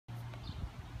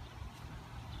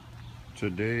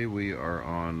Today we are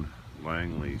on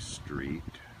Langley Street,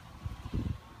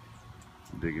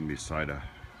 digging beside a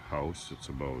house. It's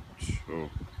about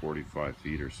 45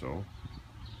 feet or so,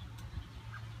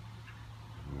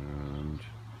 and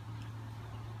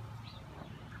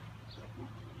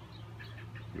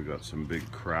we got some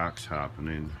big cracks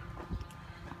happening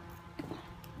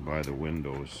by the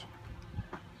windows.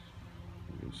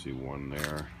 You can see one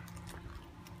there,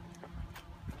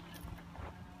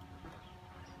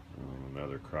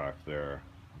 another crack there,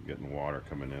 getting water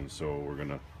coming in. So we're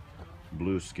gonna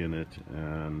blue skin it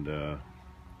and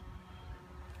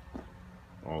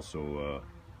also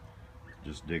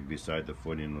just dig beside the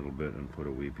footing a little bit and put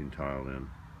a weeping tile in.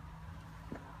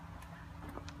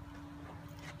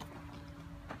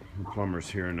 The plumber's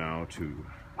here now to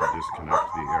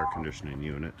disconnect the air conditioning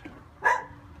unit.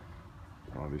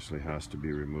 Obviously has to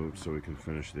be removed so we can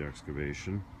finish the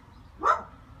excavation,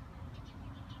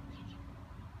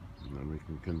 and then we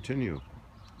can continue.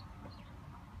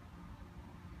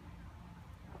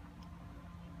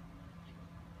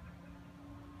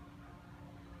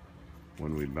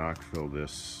 When we backfill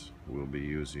this, we'll be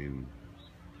using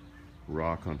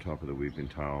rock on top of the weeping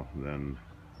tile, then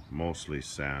mostly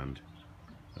sand,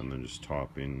 and then just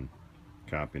capping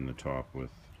the top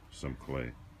with some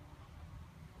clay.